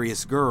less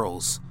serious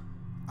girls,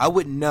 I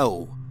would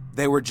know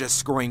they were just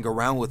screwing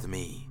around with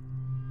me.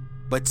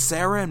 But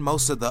Sarah and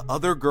most of the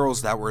other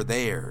girls that were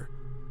there,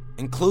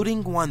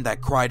 including one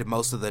that cried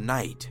most of the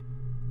night,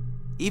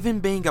 even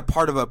being a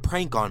part of a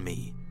prank on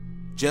me,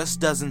 just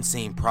doesn't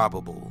seem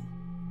probable.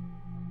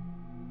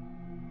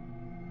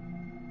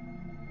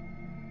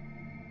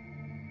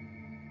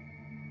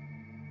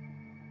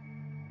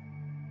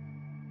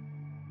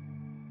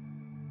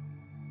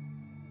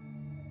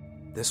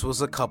 This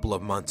was a couple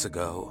of months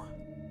ago.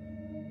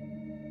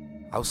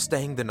 I was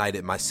staying the night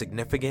at my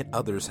significant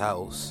other's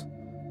house.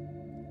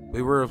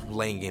 We were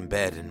laying in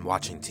bed and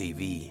watching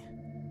TV.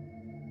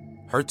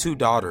 Her two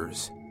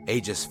daughters,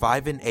 ages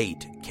 5 and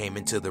 8, came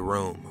into the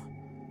room.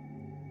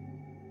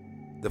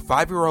 The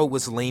 5-year-old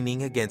was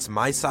leaning against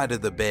my side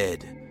of the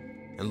bed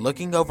and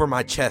looking over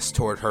my chest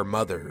toward her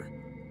mother,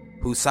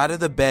 whose side of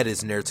the bed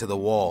is near to the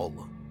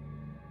wall.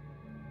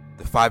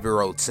 The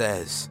 5-year-old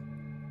says,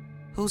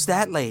 "Who's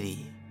that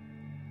lady?"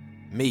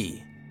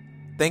 Me,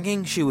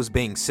 thinking she was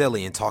being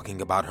silly and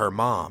talking about her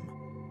mom,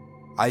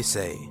 I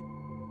say,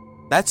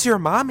 "That's your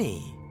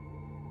mommy."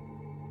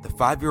 The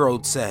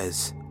 5-year-old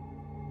says,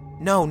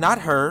 "No, not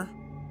her.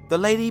 The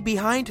lady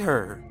behind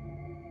her."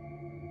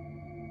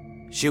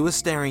 She was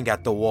staring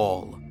at the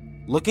wall,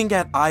 looking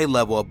at eye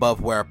level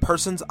above where a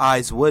person's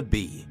eyes would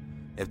be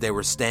if they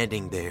were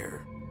standing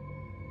there.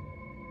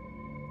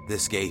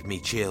 This gave me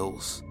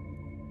chills.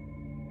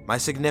 My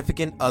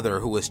significant other,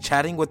 who was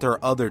chatting with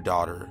her other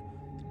daughter,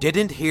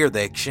 didn't hear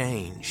the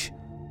exchange.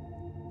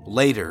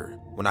 Later,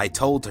 when I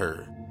told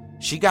her,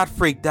 she got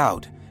freaked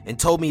out and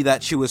told me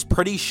that she was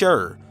pretty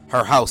sure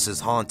her house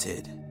is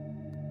haunted.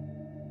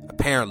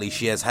 Apparently,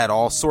 she has had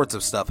all sorts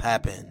of stuff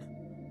happen.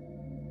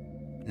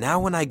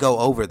 Now when I go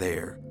over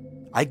there,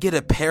 I get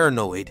a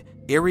paranoid,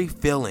 eerie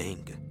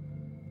feeling.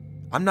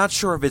 I'm not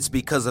sure if it's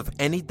because of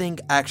anything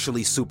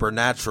actually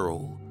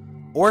supernatural,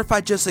 or if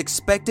I just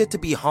expect it to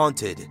be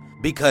haunted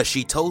because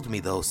she told me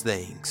those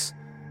things.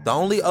 The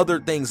only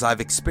other things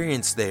I've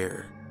experienced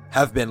there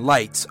have been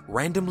lights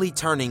randomly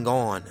turning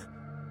on,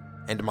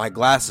 and my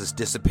glasses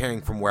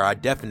disappearing from where I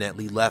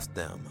definitely left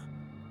them.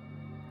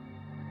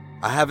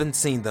 I haven't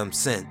seen them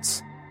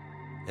since,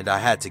 and I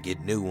had to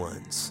get new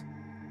ones.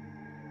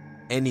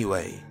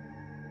 Anyway,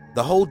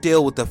 the whole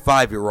deal with the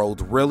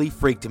 5-year-old really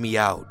freaked me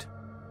out.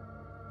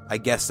 I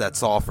guess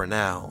that's all for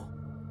now.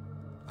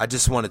 I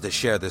just wanted to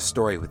share this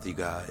story with you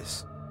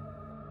guys.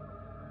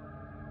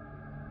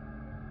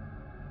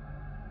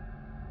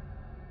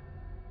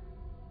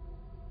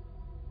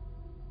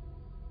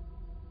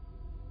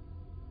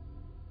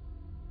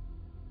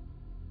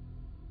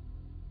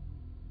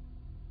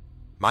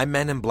 My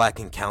Men in Black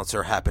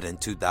encounter happened in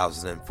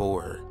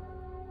 2004,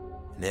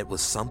 and it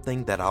was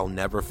something that I'll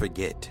never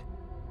forget.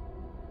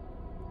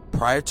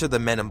 Prior to the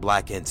Men in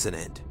Black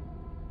incident,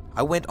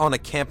 I went on a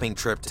camping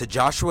trip to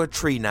Joshua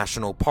Tree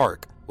National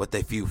Park with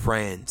a few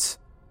friends.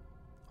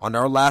 On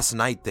our last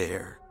night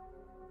there,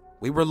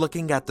 we were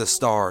looking at the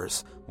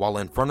stars while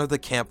in front of the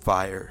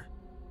campfire.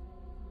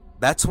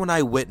 That's when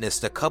I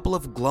witnessed a couple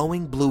of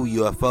glowing blue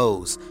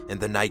UFOs in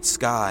the night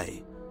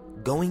sky,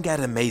 going at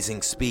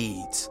amazing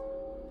speeds.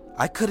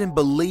 I couldn't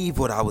believe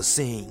what I was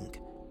seeing,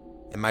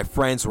 and my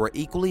friends were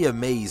equally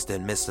amazed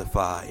and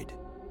mystified.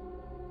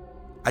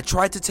 I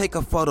tried to take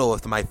a photo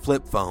with my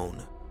flip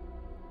phone,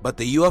 but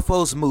the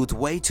UFOs moved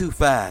way too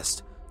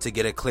fast to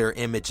get a clear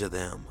image of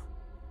them.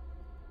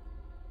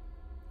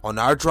 On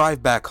our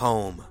drive back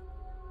home,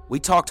 we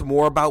talked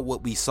more about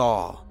what we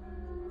saw,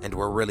 and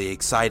were really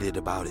excited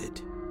about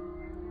it.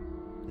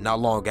 Not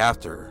long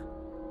after,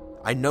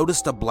 I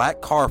noticed a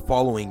black car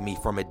following me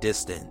from a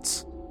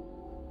distance.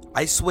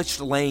 I switched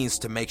lanes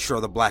to make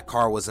sure the black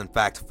car was in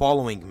fact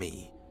following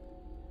me,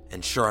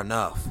 and sure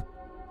enough,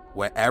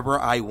 wherever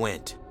I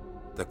went,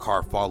 the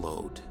car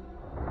followed.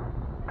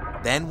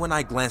 Then when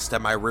I glanced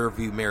at my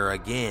rearview mirror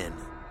again,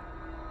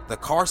 the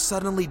car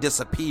suddenly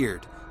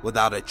disappeared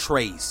without a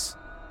trace,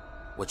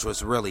 which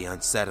was really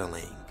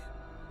unsettling.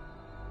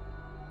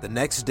 The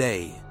next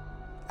day,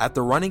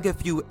 after running a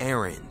few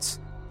errands,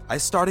 I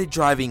started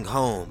driving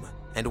home,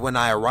 and when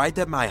I arrived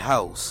at my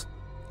house,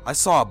 I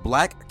saw a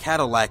black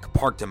Cadillac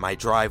parked in my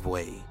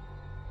driveway.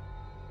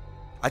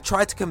 I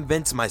tried to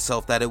convince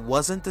myself that it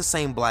wasn't the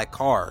same black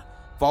car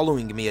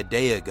following me a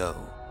day ago,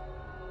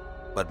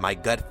 but my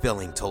gut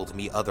feeling told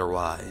me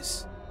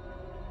otherwise.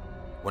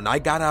 When I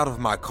got out of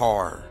my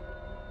car,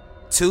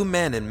 two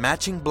men in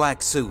matching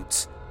black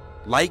suits,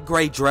 light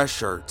gray dress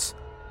shirts,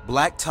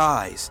 black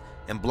ties,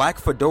 and black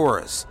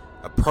fedoras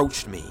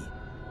approached me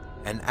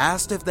and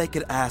asked if they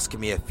could ask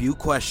me a few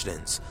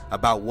questions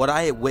about what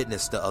I had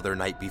witnessed the other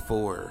night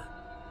before.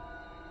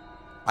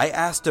 I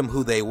asked them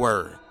who they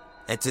were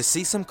and to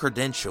see some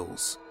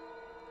credentials.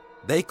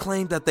 They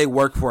claimed that they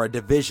worked for a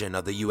division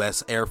of the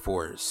U.S. Air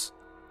Force.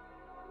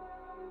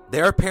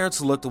 Their appearance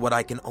looked what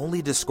I can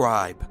only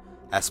describe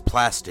as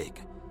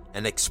plastic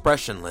and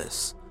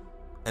expressionless,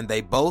 and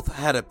they both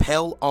had a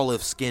pale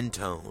olive skin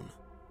tone.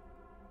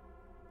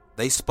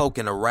 They spoke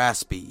in a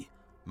raspy,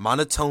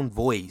 monotone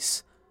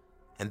voice,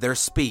 and their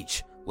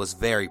speech was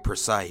very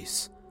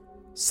precise,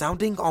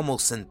 sounding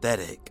almost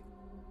synthetic.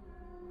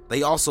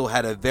 They also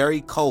had a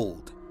very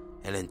cold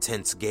and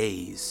intense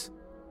gaze.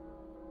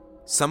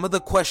 Some of the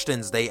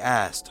questions they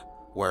asked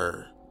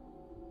were,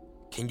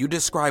 "Can you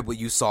describe what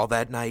you saw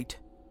that night?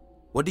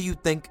 What do you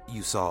think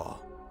you saw?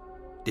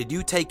 Did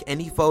you take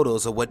any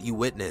photos of what you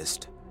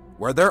witnessed?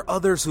 Were there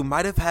others who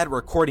might have had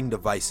recording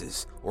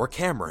devices or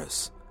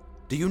cameras?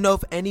 Do you know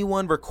if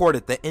anyone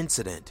recorded the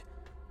incident?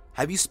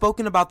 Have you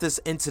spoken about this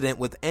incident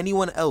with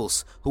anyone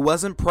else who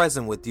wasn't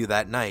present with you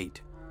that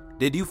night?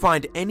 Did you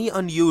find any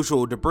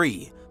unusual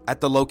debris at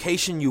the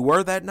location you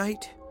were that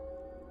night?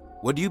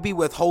 Would you be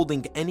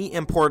withholding any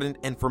important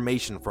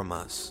information from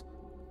us?"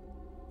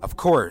 Of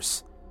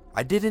course,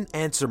 I didn't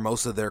answer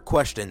most of their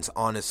questions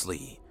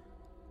honestly,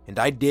 and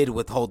I did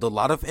withhold a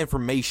lot of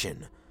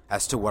information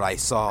as to what I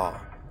saw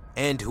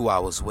and who I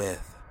was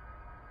with.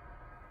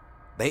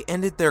 They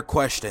ended their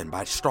question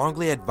by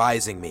strongly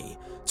advising me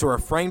to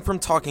refrain from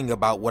talking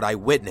about what I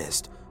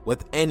witnessed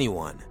with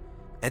anyone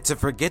and to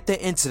forget the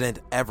incident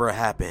ever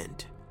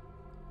happened.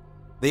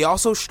 They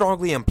also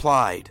strongly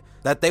implied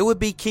that they would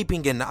be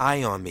keeping an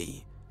eye on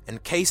me in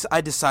case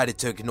I decided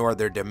to ignore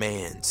their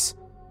demands.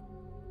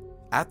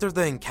 After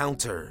the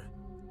encounter,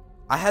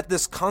 I had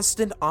this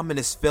constant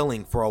ominous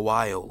feeling for a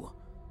while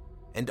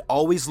and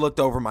always looked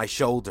over my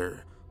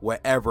shoulder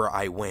wherever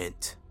I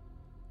went.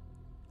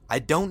 I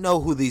don't know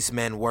who these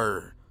men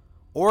were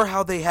or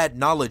how they had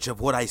knowledge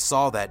of what I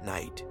saw that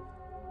night,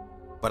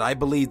 but I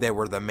believe they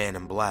were the man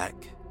in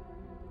black.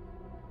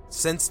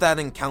 Since that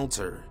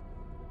encounter,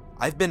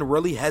 I've been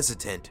really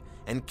hesitant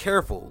and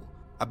careful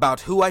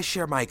about who I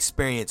share my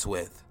experience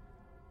with,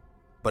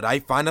 but I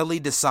finally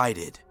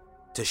decided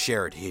to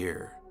share it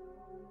here.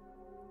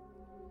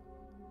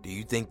 Do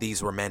you think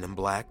these were men in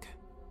black?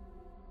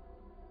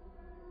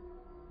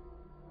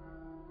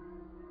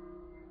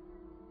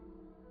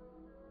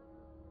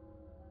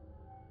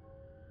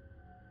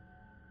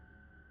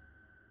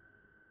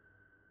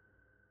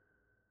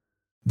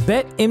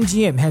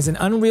 BetMGM has an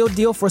unreal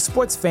deal for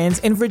sports fans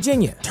in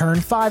Virginia. Turn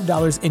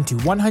 $5 into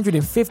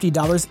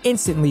 $150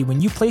 instantly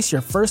when you place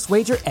your first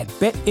wager at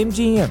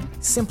BetMGM.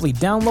 Simply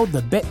download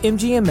the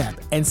BetMGM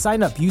app and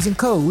sign up using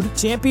code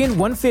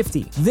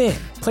Champion150. Then,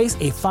 place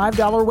a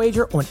 $5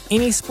 wager on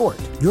any sport.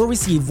 You'll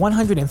receive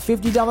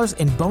 $150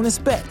 in bonus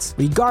bets,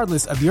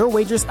 regardless of your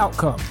wager's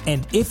outcome.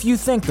 And if you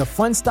think the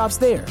fun stops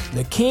there,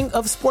 the King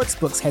of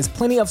Sportsbooks has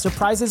plenty of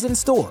surprises in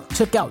store.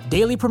 Check out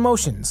daily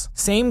promotions,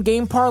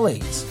 same-game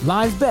parlays,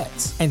 live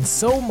bets, and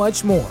so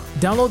much more.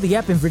 Download the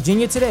app in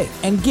Virginia today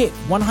and get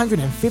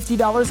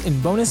 $150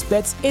 in bonus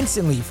bets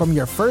instantly from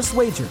your first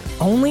wager.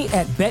 Only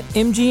at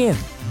BetMGM.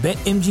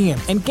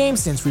 BetMGM and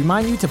GameSense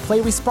remind you to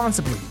play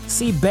responsibly.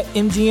 See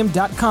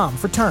BetMGM.com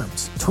for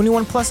terms.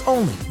 21 plus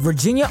only.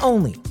 Virginia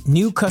only.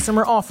 New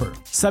customer offer.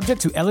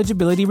 Subject to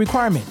eligibility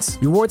requirements.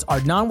 Rewards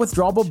are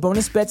non-withdrawable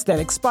bonus bets that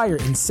expire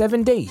in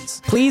 7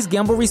 days. Please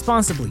gamble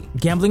responsibly.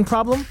 Gambling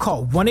problem?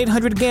 Call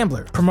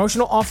 1-800-GAMBLER.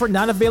 Promotional offer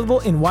not available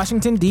in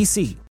Washington, D.C.